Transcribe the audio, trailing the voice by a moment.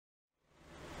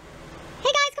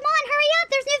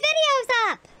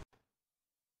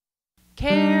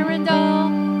Karen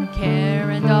Doll,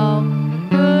 Karen Doll,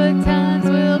 good times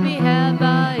will be had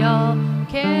by all.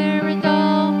 Karen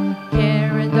Doll,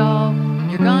 Karen Doll,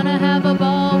 you're gonna have a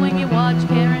ball when you watch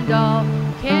Karen Doll.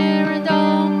 Karen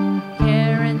Doll,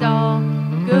 Karen Doll,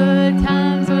 good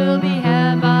times will be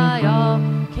had by all.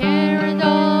 Karen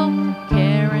Doll,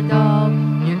 Karen Doll,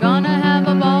 you're gonna have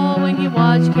a ball when you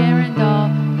watch Karen Doll.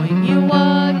 When you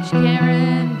watch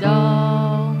Karen Doll.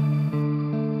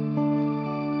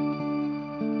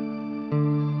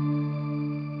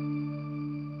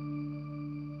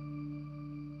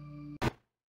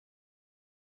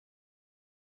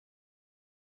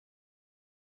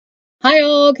 Hi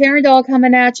all, Karen Doll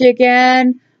coming at you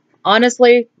again.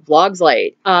 Honestly, vlog's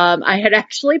late. I had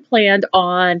actually planned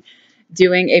on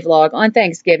doing a vlog on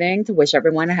Thanksgiving to wish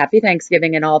everyone a happy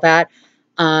Thanksgiving and all that.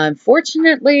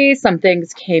 Unfortunately, some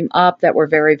things came up that were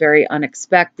very, very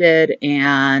unexpected,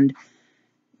 and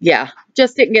yeah,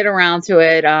 just didn't get around to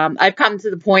it. I've come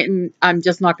to the point and I'm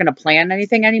just not going to plan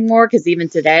anything anymore, because even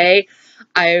today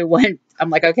I'm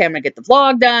like, okay, I'm going to get the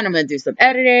vlog done. I'm going to do some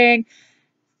editing.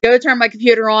 Go turn my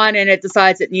computer on, and it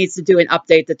decides it needs to do an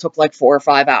update that took like 4 or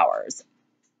 5 hours.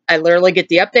 I literally get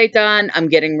the update done. I'm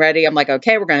getting ready. I'm like,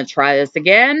 okay, we're going to try this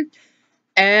again.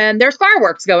 And there's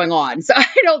fireworks going on. So I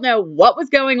don't know what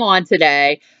was going on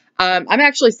today. I'm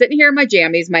actually sitting here in my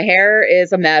jammies. My hair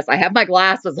is a mess. I have my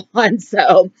glasses on.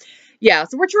 So yeah,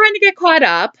 so we're trying to get caught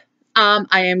up.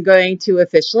 I am going to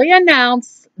officially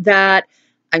announce that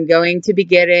I'm going to be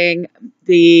getting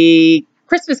the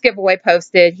Christmas giveaway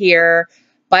posted here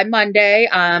by Monday.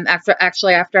 After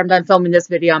I'm done filming this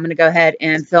video, I'm going to go ahead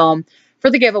and film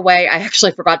for the giveaway. I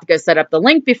actually forgot to go set up the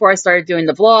link before I started doing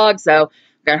the vlog, so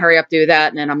I'm going to hurry up, do that,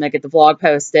 and then I'm going to get the vlog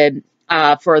posted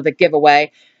for the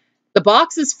giveaway. The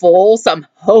box is full, so I'm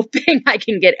hoping I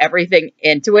can get everything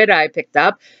into it I picked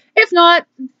up. If not,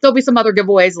 there'll be some other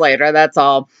giveaways later, that's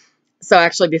all. So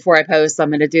actually, before I post, I'm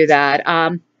going to do that.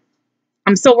 I'm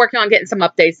still working on getting some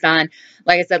updates done.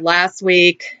 Like I said, last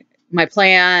week, my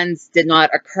plans did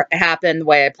not happen the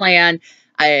way I planned.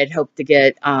 I had hoped to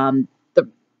get the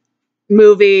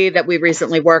movie that we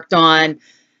recently worked on,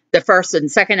 the first and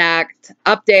second act,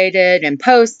 updated and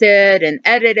posted and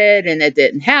edited, and it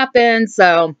didn't happen.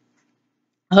 So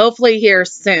hopefully here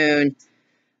soon,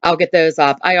 I'll get those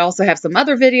up. I also have some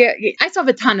other video. I still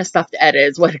have a ton of stuff to edit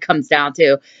is what it comes down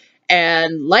to.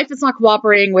 And life is not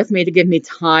cooperating with me to give me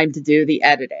time to do the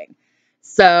editing.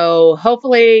 So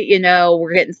hopefully,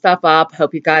 we're getting stuff up.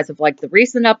 Hope you guys have liked the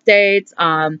recent updates.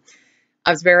 I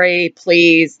was very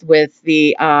pleased with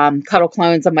the cuddle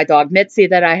clones of my dog Mitzi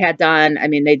that I had done. I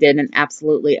mean, they did an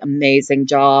absolutely amazing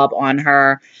job on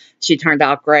her. She turned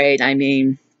out great. I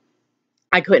mean,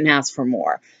 I couldn't ask for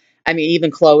more. I mean,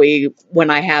 even Chloe, when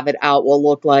I have it out, will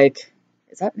look like,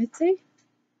 is that Mitzi?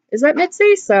 Is that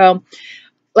Mitzi? So,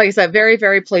 like I said, very,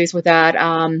 very pleased with that.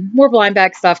 More blind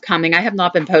bag stuff coming. I have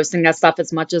not been posting that stuff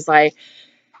as much as I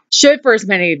should for as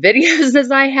many videos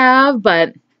as I have,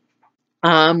 but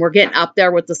we're getting up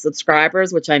there with the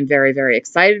subscribers, which I'm very, very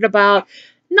excited about.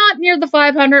 Not near the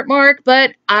 500 mark,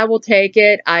 but I will take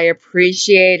it. I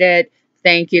appreciate it.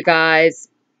 Thank you, guys.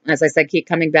 As I said, keep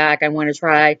coming back. I want to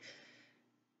try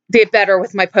get better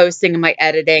with my posting and my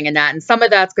editing and that. And some of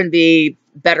that's going to be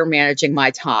better managing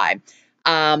my time.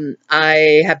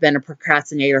 I have been a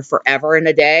procrastinator forever and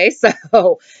a day.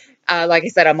 So, like I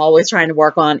said, I'm always trying to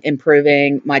work on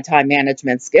improving my time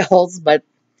management skills. But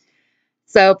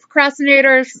so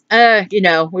procrastinators,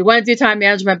 we want to do time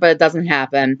management, but it doesn't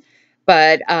happen.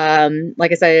 But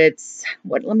like I said,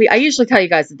 I usually tell you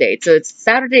guys the date. So it's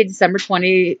Saturday, December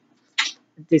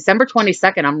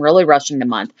 22nd. I'm really rushing the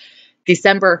month.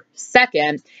 December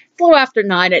 2nd, it's a little after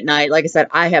 9 at night. Like I said,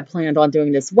 I had planned on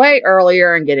doing this way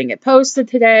earlier and getting it posted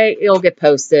today. It'll get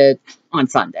posted on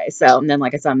Sunday. So, and then,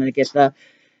 like I said, I'm going to get the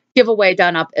giveaway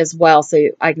done up as well, so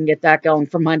I can get that going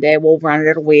for Monday. We'll run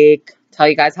it a week, tell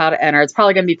you guys how to enter. It's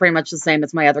probably going to be pretty much the same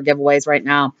as my other giveaways right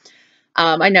now.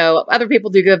 I know other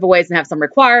people do giveaways and have some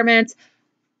requirements.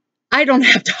 I don't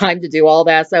have time to do all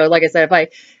that. So, like I said, if I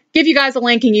give you guys a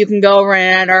link and you can go over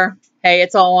and enter, hey,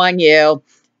 it's all on you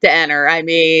to enter. I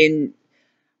mean,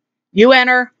 you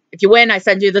enter. If you win, I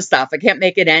send you the stuff. I can't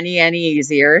make it any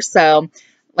easier. So,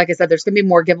 like I said, there's going to be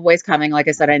more giveaways coming. Like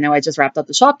I said, I know I just wrapped up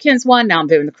the Shopkins one. Now I'm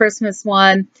doing the Christmas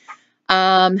one.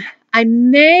 I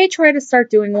may try to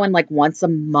start doing one like once a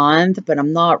month, but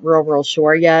I'm not real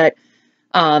sure yet.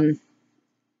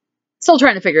 Still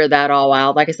trying to figure that all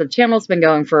out. Like I said, the channel's been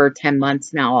going for 10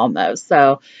 months now almost.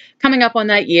 So coming up on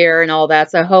that year and all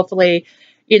that. So hopefully,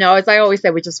 as I always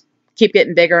say, we just keep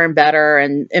getting bigger and better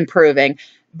and improving.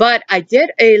 But I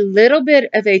did a little bit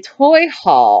of a toy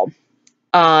haul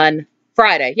on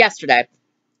Friday, yesterday.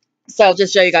 So I'll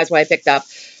just show you guys what I picked up.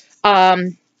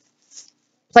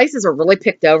 Places are really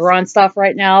picked over on stuff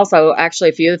right now. So actually,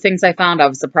 a few of the things I found, I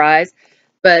was surprised.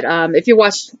 But if you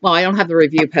watch, well, I don't have the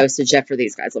review posted yet for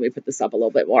these guys. Let me put this up a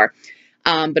little bit more.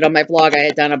 But on my blog, I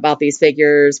had done about these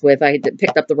figures with, I had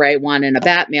picked up the Ray one and a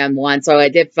Batman one. So I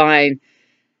did find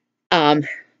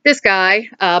this guy.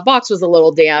 Box was a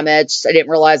little damaged. I didn't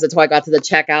realize it until I got to the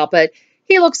checkout, but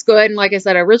he looks good. And like I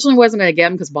said, I originally wasn't going to get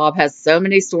him because Bob has so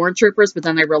many stormtroopers, but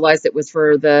then I realized it was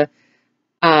for the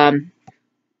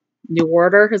New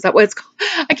Order. Is that what it's called?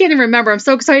 I can't even remember. I'm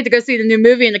so excited to go see the new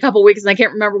movie in a couple weeks, and I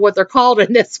can't remember what they're called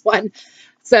in this one.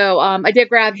 So I did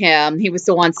grab him. He was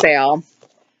still on sale.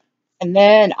 And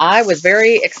then I was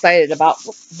very excited about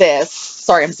this.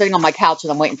 Sorry, I'm sitting on my couch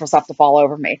and I'm waiting for stuff to fall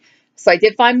over me. So I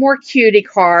did find more cutie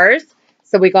cars.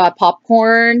 So we got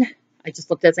Popcorn. I just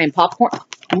looked at the name, Popcorn.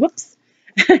 Whoops.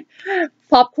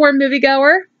 Popcorn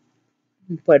Moviegoer.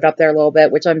 Put it up there a little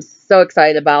bit, which I'm so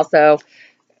excited about. So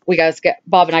we got to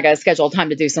Bob and I got to schedule time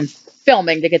to do some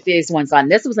filming to get these ones on.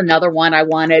 This was another one I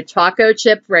wanted. Choco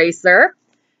Chip Racer.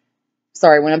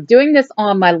 Sorry, when I'm doing this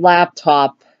on my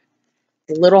laptop,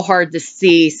 it's a little hard to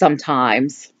see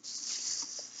sometimes.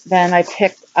 Then I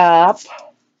picked up,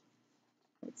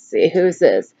 let's see, who's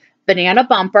this? Banana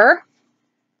Bumper.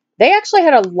 They actually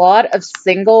had a lot of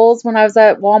singles when I was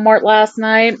at Walmart last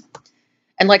night.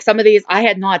 And like some of these I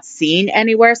had not seen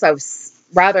anywhere, so I was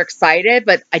rather excited,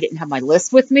 but I didn't have my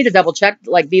list with me to double check.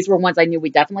 Like these were ones I knew we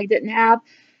definitely didn't have.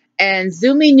 And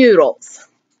Zumi Noodles.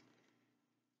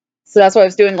 So that's what I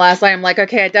was doing last night. I'm like,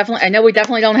 okay, I know we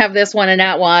definitely don't have this one and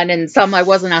that one, and some I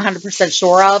wasn't 100%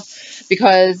 sure of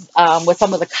because with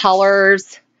some of the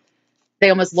colors, they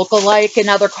almost look alike in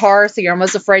other cars, so you're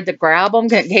almost afraid to grab them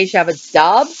in case you have a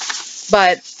dub.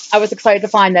 But I was excited to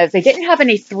find those. They didn't have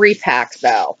any 3-packs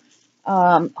though.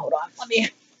 Hold on, let me.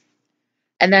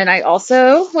 And then I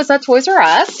also was at Toys R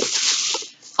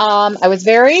Us. I was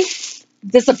very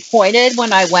disappointed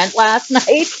when I went last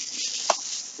night.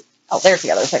 Oh, there's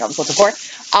the other thing I was looking for.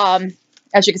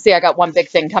 As you can see, I got one big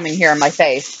thing coming here in my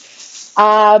face.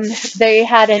 They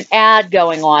had an ad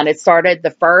going on. It started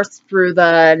the 1st through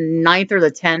the 9th or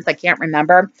the 10th. I can't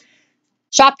remember.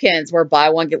 Shopkins were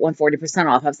buy one, get one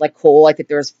 40% off. I was like, cool. I think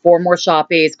there's 4 more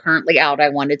Shoppies currently out I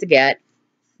wanted to get.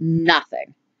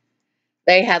 Nothing.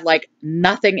 They had like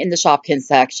nothing in the Shopkins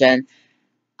section.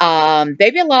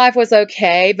 Baby Alive was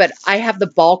okay, but I have the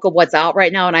bulk of what's out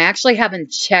right now, and I actually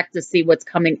haven't checked to see what's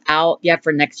coming out yet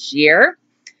for next year.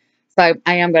 So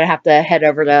I am going to have to head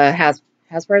over to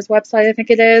Hasbro's website, I think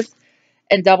it is,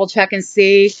 and double check and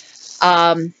see.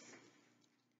 Yeah,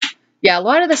 a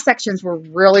lot of the sections were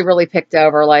really, really picked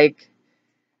over. Like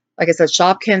I said,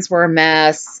 Shopkins were a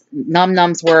mess. Num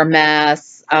Nums were a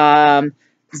mess.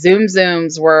 Zoom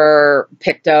Zooms were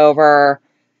picked over.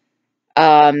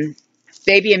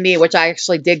 Baby and Me, which I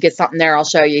actually did get something there. I'll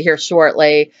show you here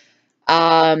shortly.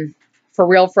 For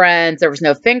Real Friends, there was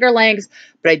no fingerlings,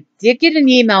 but I did get an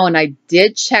email and I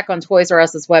did check on Toys R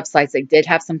Us's websites. They did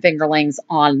have some fingerlings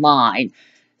online.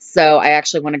 So I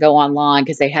actually want to go online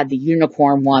because they had the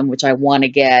unicorn one, which I want to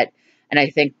get. And I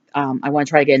think I want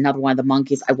to try to get another one of the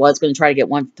monkeys. I was going to try to get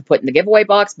one to put in the giveaway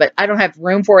box, but I don't have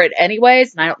room for it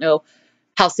anyways. And I don't know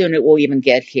how soon it will even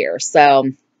get here. So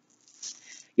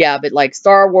yeah, but like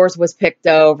Star Wars was picked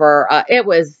over. It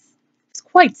was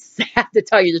quite sad to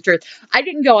tell you the truth. I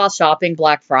didn't go out shopping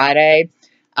Black Friday.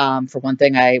 For one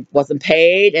thing, I wasn't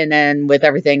paid. And then with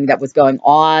everything that was going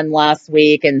on last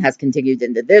week and has continued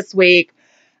into this week,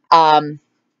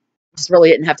 just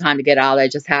really didn't have time to get out.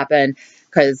 It just happened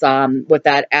because with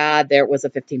that ad, there was a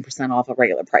 15% off a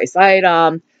regular price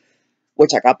item,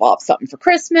 which I got Bob something for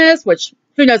Christmas, which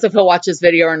who knows if he'll watch this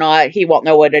video or not. He won't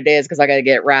know what it is because I got to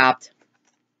get it wrapped.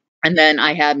 And then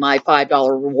I had my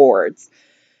 $5 rewards.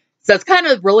 So it's kind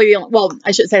of really, well,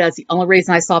 I shouldn't say that's the only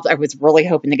reason I stopped. I was really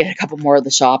hoping to get a couple more of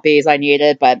the Shoppies I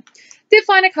needed, but did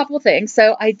find a couple of things.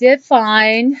 So I did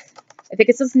find, I think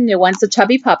it's this new one, it's a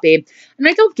Chubby Puppy. And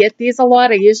I don't get these a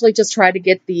lot. I usually just try to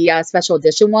get the special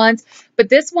edition ones. But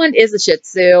this one is a Shih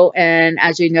Tzu. And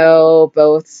as you know,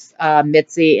 both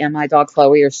Mitzi and my dog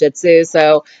Chloe are Shih Tzu.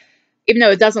 So even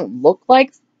though it doesn't look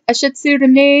like a Shih Tzu to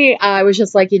me, I was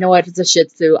just like, you know what, it's a Shih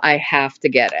Tzu, I have to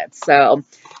get it. So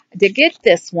I did get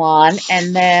this one,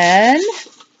 and then,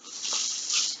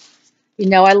 you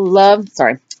know, I love,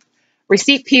 sorry,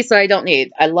 receipt piece that I don't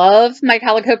need. I love my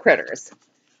Calico Critters.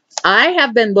 I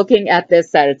have been looking at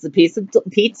this set. It's a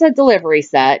pizza delivery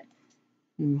set.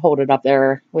 Hold it up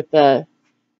there with the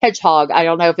hedgehog. I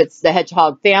don't know if it's the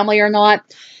hedgehog family or not.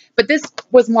 But this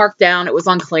was marked down. It was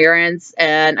on clearance.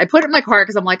 And I put it in my cart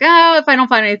because I'm like, oh, if I don't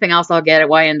find anything else, I'll get it.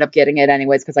 Well, I ended up getting it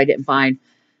anyways because I didn't find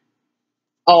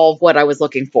all of what I was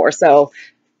looking for. So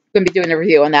I'm going to be doing a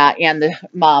review on that and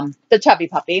the chubby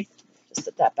puppy. Just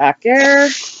put that back there.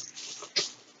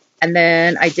 And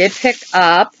then I did pick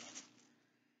up,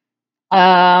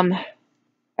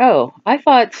 oh, I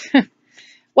thought,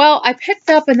 well, I picked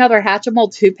up another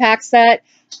Hatchimal 2-pack set.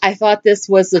 I thought this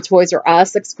was the Toys R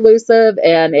Us exclusive,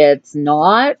 and it's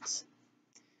not.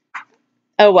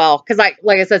 Oh, well, because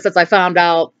like I said, since I found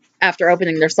out after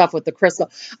opening their stuff with the crystal,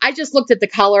 I just looked at the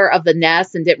color of the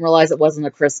nest and didn't realize it wasn't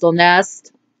a crystal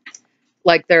nest,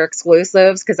 like their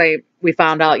exclusives, because we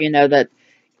found out, that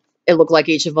it looked like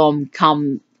each of them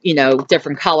come,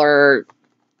 different color,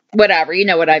 whatever, you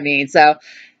know what I mean. So,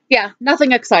 yeah,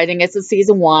 nothing exciting. It's a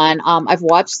season 1. I've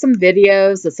watched some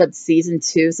videos that said season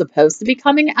 2 is supposed to be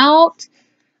coming out.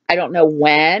 I don't know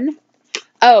when.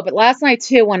 Oh, but last night,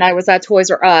 too, when I was at Toys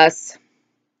R Us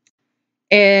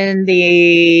in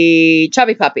the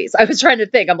Chubby Puppies, I was trying to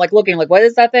think. I'm like looking like, what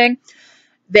is that thing?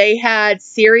 They had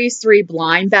Series 3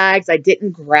 blind bags. I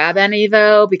didn't grab any,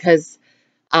 though, because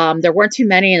there weren't too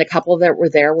many, and a couple that were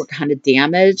there were kind of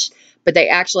damaged. But they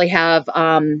actually have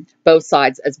both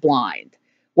sides as blind,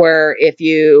 where if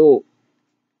you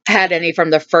had any from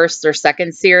the first or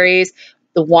second series,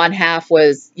 the one half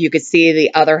was, you could see,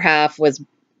 the other half was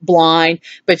blind.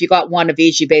 But if you got one of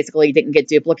each, you basically didn't get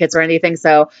duplicates or anything.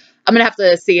 So I'm going to have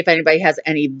to see if anybody has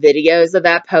any videos of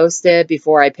that posted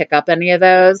before I pick up any of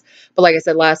those. But like I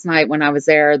said, last night when I was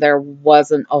there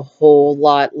wasn't a whole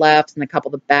lot left, and a couple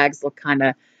of the bags looked kind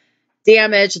of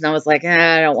damaged, and I was like,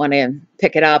 I don't want to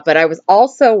pick it up. But I was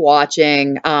also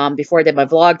watching, before I did my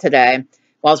vlog today,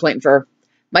 while I was waiting for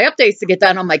my updates to get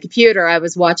done on my computer, I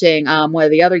was watching one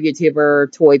of the other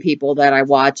YouTuber toy people that I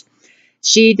watch.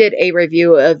 She did a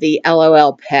review of the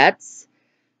LOL pets.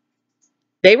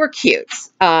 They were cute.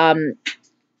 In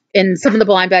some of the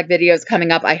blind bag videos coming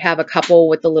up, I have a couple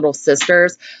with the little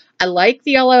sisters. I like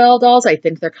the LOL dolls. I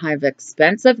think they're kind of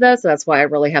expensive, though, so that's why I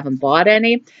really haven't bought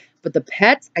any. But the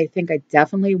pets, I think I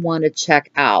definitely want to check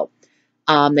out.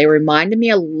 They reminded me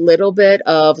a little bit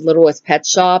of Littlest Pet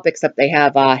Shop, except they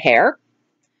have hair,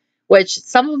 which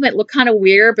some of them it look kind of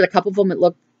weird, but a couple of them it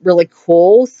look really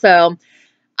cool. So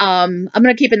I'm going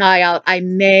to keep an eye out. I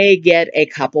may get a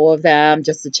couple of them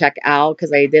just to check out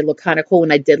because they did look kind of cool,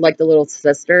 and I did like the little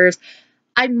sisters.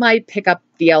 I might pick up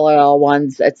the LOL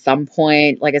ones at some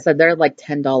point. Like I said, they're like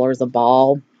 $10 a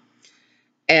ball.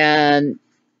 And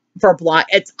for a blind,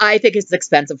 I think it's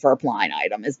expensive for a blind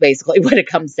item is basically what it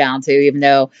comes down to, even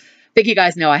though I think you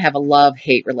guys know I have a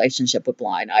love-hate relationship with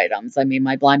blind items. I mean,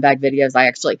 my blind bag videos, I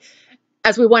actually,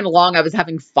 as we went along, I was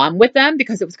having fun with them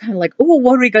because it was kind of like, oh,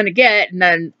 what are we going to get? And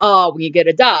then, oh, when you get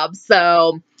a dub.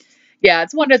 So, yeah,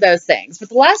 it's one of those things. But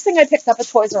the last thing I picked up at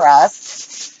Toys R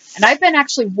Us, and I've been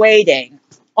actually waiting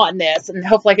on this, and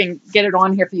hopefully I can get it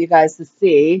on here for you guys to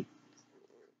see.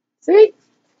 See?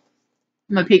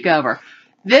 I'm going to peek over.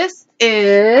 This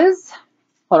is,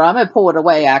 hold on, I'm going to pull it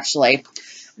away, actually.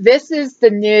 This is the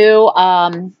new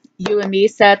You and Me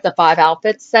set, the 5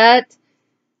 outfit set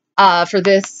for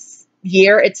this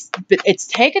year. It's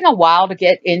taken a while to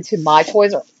get into my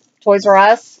Toys R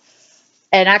Us.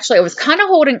 And actually, I was kind of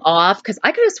holding off because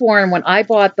I could have sworn when I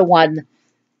bought the one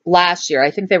last year, I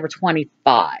think they were $25.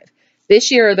 This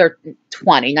year, they're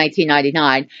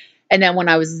 $19.99. And then when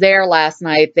I was there last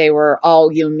night, they were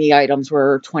all You and Me items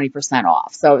were 20%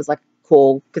 off. So it was like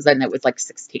cool because then it was like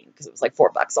 16 because it was like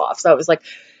 $4 off. So it was like,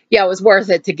 yeah, it was worth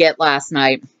it to get last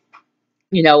night,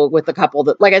 with a couple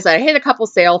that, like I said, I hit a couple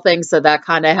sale things. So that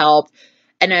kind of helped.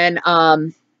 And then,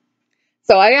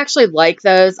 so I actually like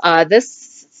those.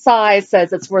 This size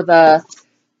says it's for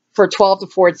 12 to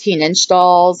 14 inch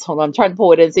dolls. Hold on, I'm trying to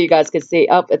pull it in so you guys can see.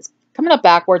 Oh, it's coming up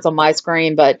backwards on my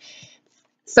screen, but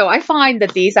so I find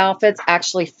that these outfits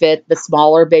actually fit the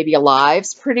smaller Baby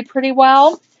Alives pretty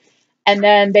well. And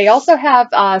then they also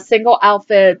have single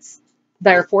outfits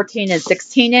that are 14 and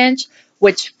 16 inch,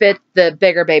 which fit the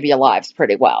bigger Baby Alives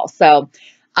pretty well. So,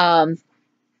 like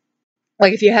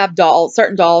if you have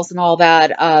certain dolls and all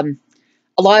that,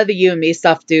 a lot of the You and Me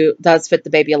stuff does fit the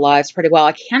Baby Alives pretty well.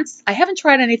 I haven't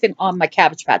tried anything on my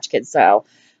Cabbage Patch Kids, so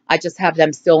I just have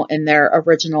them still in their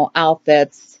original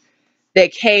outfits they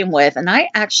came with. And I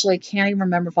actually can't even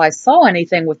remember if I saw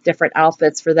anything with different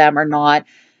outfits for them or not.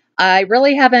 I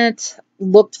really haven't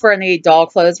looked for any doll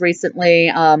clothes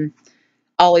recently.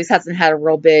 Ollie's hasn't had a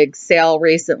real big sale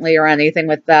recently or anything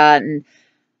with that. And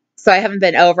so I haven't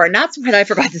been over. And that's what I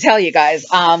forgot to tell you guys.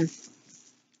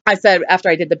 I said after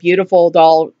I did the beautiful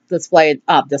doll display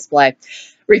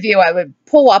review, I would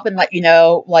pull up and let you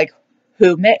know, like,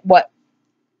 who what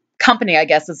company, I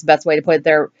guess is the best way to put it,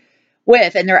 they're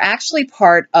with. And they're actually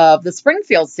part of the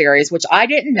Springfield series, which I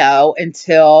didn't know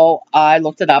until I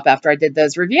looked it up after I did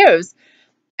those reviews.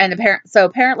 And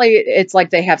apparently it's like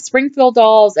they have Springfield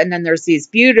dolls, and then there's these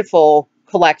Beautiful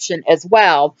collection as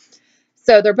well.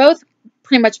 So they're both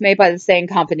pretty much made by the same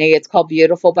company. It's called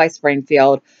Beautiful by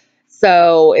Springfield.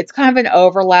 So it's kind of an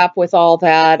overlap with all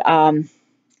that.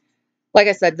 Like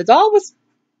I said, the doll was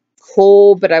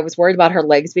cool, but I was worried about her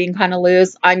legs being kind of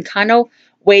loose. I'm kind of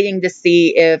waiting to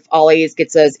see if Ollie's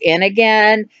gets those in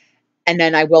again. And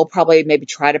then I will probably maybe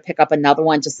try to pick up another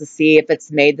one just to see if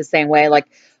it's made the same way. Like,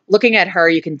 looking at her,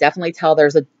 you can definitely tell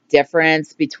there's a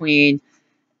difference between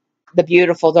the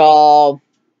Beautiful doll,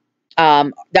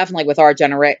 definitely with our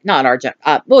generation, not our gen,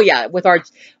 well, yeah, with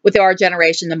our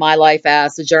generation, the My Life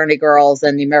As, the Journey Girls,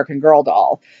 and the American Girl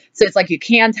doll. So it's like you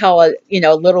can tell a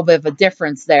little bit of a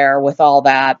difference there with all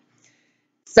that.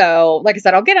 So, like I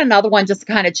said, I'll get another one just to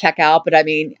kind of check out. But I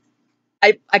mean,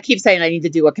 I keep saying I need to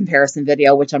do a comparison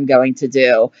video, which I'm going to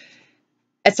do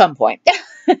at some point.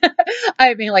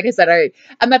 I mean, like I said,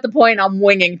 I'm at the point I'm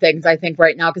winging things, I think,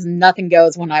 right now, because nothing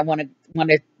goes when I want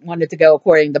it to go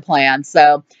according to plan.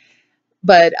 So,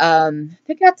 but I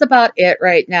think that's about it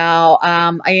right now.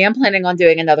 I am planning on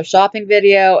doing another shopping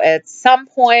video at some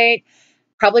point.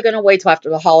 Probably going to wait till after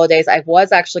the holidays. I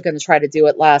was actually going to try to do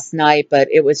it last night, but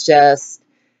it was just,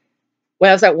 when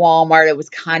I was at Walmart, it was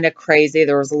kind of crazy.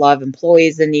 There was a lot of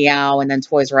employees in the aisle, and then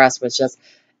Toys R Us was just,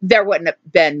 there wouldn't have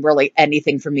been really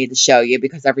anything for me to show you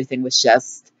because everything was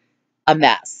just a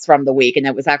mess from the week. And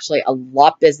it was actually a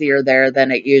lot busier there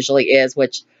than it usually is,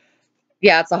 which,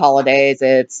 yeah, it's the holidays.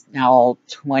 It's now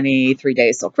 23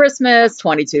 days till Christmas,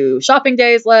 22 shopping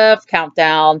days left,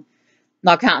 countdown,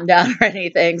 not counting down or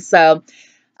anything. So,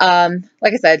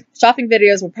 like I said, shopping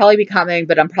videos will probably be coming,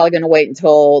 but I'm probably going to wait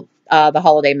until the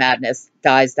holiday madness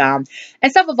dies down.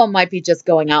 And some of them might be just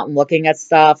going out and looking at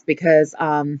stuff because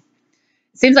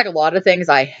it seems like a lot of things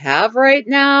I have right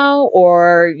now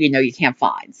or, you can't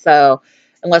find. So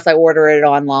unless I order it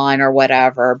online or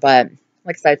whatever. But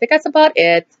like I said, I think that's about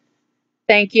it.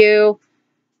 Thank you.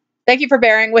 Thank you for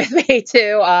bearing with me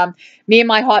too. Me and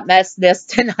my hot messness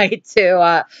tonight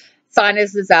too.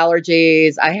 Sinuses,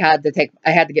 allergies. I had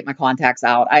to get my contacts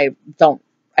out. I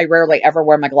rarely ever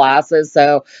wear my glasses.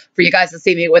 So for you guys to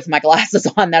see me with my glasses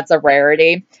on, that's a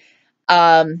rarity.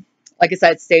 Like I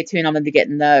said, stay tuned. I'm going to be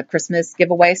getting the Christmas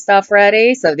giveaway stuff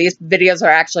ready. So these videos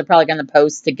are actually probably going to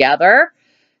post together.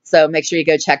 So make sure you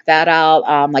go check that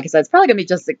out. Like I said, it's probably going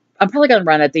to be I'm probably going to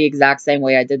run it the exact same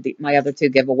way I did my other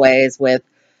two giveaways with,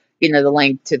 the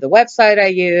link to the website I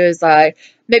use.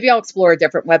 Maybe I'll explore a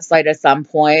different website at some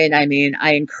point. I mean,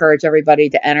 I encourage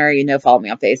everybody to enter, follow me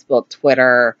on Facebook,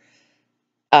 Twitter.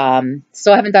 So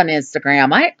I haven't done Instagram.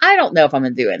 I don't know if I'm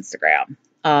going to do Instagram.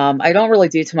 I don't really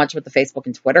do too much with the Facebook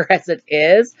and Twitter as it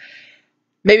is.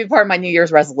 Maybe part of my New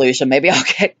Year's resolution. Maybe I'll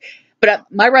but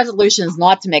my resolution is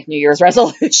not to make New Year's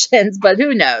resolutions, but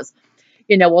who knows?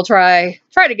 We'll try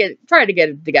to get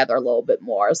it together a little bit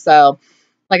more. So,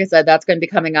 like I said, that's going to be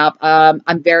coming up.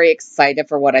 I'm very excited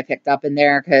for what I picked up in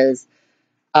there because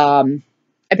I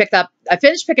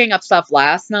finished picking up stuff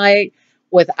last night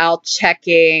without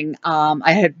checking.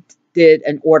 I did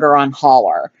an order on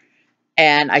Holler,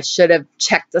 and I should have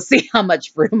checked to see how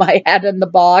much room I had in the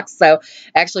box. So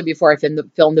actually, before I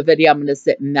film the video, I'm going to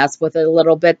sit and mess with it a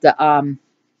little bit to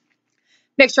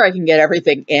make sure I can get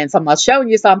everything in. So I'm not showing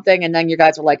you something, and then you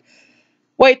guys are like,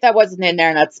 wait, that wasn't in there,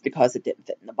 and that's because it didn't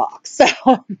fit in the box. So,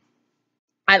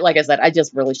 like I said, I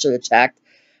just really should have checked.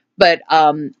 But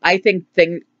I think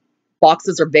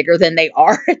boxes are bigger than they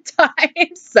are at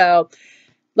times. So,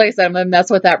 like I said, I'm going to mess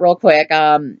with that real quick.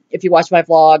 If you watch my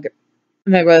vlog,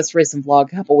 my most recent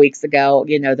vlog a couple weeks ago,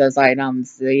 those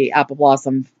items, the Apple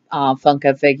Blossom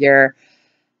Funko figure,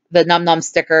 the Num Num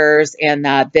stickers, and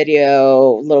that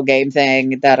video little game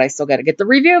thing that I still got to get the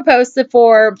review posted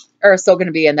for are still going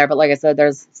to be in there. But like I said,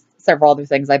 there's several other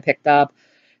things I picked up.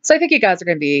 So I think you guys are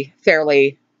going to be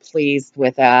fairly pleased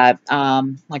with that.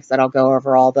 Like I said, I'll go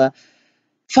over all the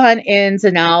fun ins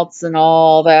and outs and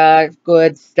all that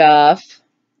good stuff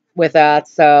with that.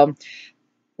 So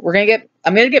I'm going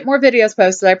to get more videos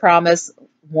posted, I promise.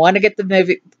 Want to get the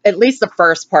movie, at least the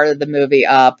first part of the movie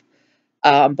up.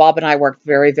 Bob and I worked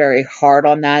very, very hard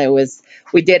on that.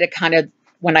 We did it kind of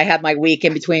when I had my week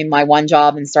in between my one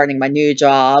job and starting my new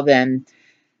job. And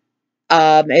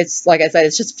it's, like I said,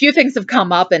 it's just a few things have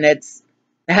come up, and it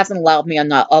hasn't allowed me a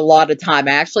lot of time.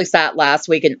 I actually sat last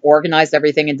week and organized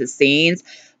everything into scenes,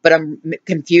 but I'm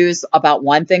confused about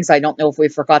one thing. So I don't know if we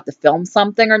forgot to film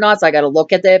something or not. So I got to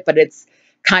look at it, but it's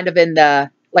kind of in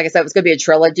like I said, it was going to be a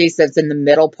trilogy. So it's in the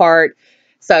middle part.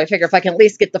 So I figure if I can at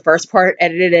least get the first part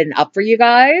edited and up for you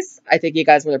guys, I think you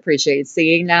guys would appreciate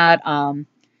seeing that. Go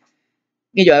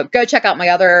check out my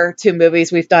other 2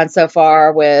 movies we've done so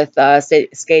far with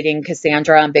Skating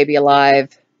Cassandra and Baby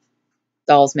Alive,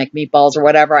 Dolls Make Meatballs, or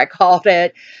whatever I called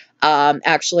it.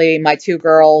 Actually, my 2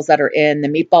 girls that are in the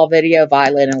meatball video,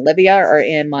 Violet and Olivia, are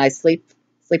in my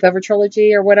Sleepover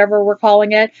Trilogy, or whatever we're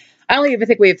calling it. I don't even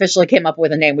think we officially came up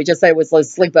with a name. We just said it was the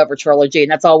Sleepover Trilogy,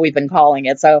 and that's all we've been calling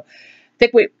it. So I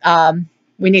think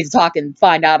we need to talk and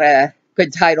find out a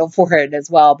good title for it as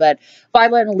well. But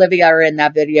Violet and Olivia are in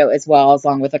that video as well,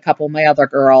 along with a couple of my other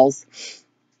girls.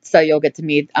 So you'll get to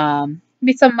meet some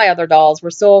of my other dolls. We're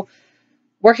still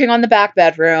working on the back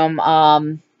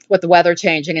bedroom with the weather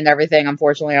changing and everything.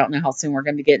 Unfortunately, I don't know how soon we're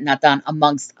going to be getting that done,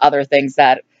 amongst other things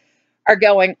that are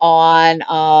going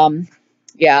on.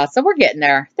 Yeah, so we're getting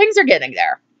there. Things are getting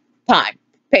there. Time,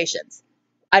 patience.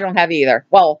 I don't have either.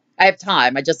 Well, I have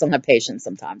time. I just don't have patience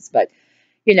sometimes. But,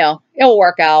 it'll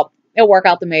work out. It'll work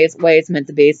out the way it's meant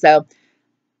to be. So I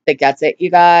think that's it, you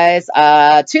guys.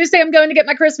 Tuesday, I'm going to get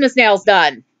my Christmas nails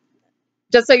done.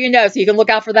 Just so you know, so you can look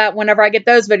out for that whenever I get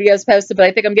those videos posted. But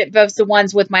I think I'm getting posted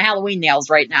ones with my Halloween nails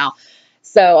right now.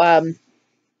 So,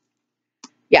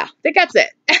 yeah, I think that's it.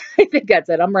 I think that's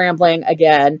it. I'm rambling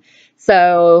again.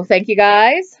 So thank you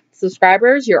guys.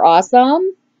 Subscribers, you're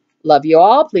awesome. Love you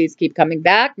all. Please keep coming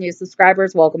back. New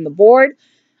subscribers, welcome aboard.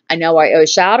 I know I owe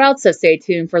shout outs, so stay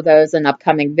tuned for those in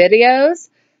upcoming videos.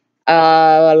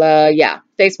 Yeah,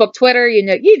 Facebook, Twitter,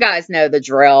 you guys know the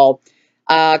drill.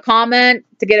 Comment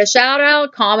to get a shout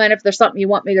out. Comment if there's something you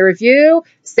want me to review.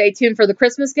 Stay tuned for the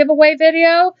Christmas giveaway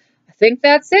video. I think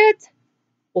that's it.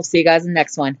 We'll see you guys in the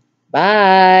next one.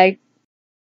 Bye.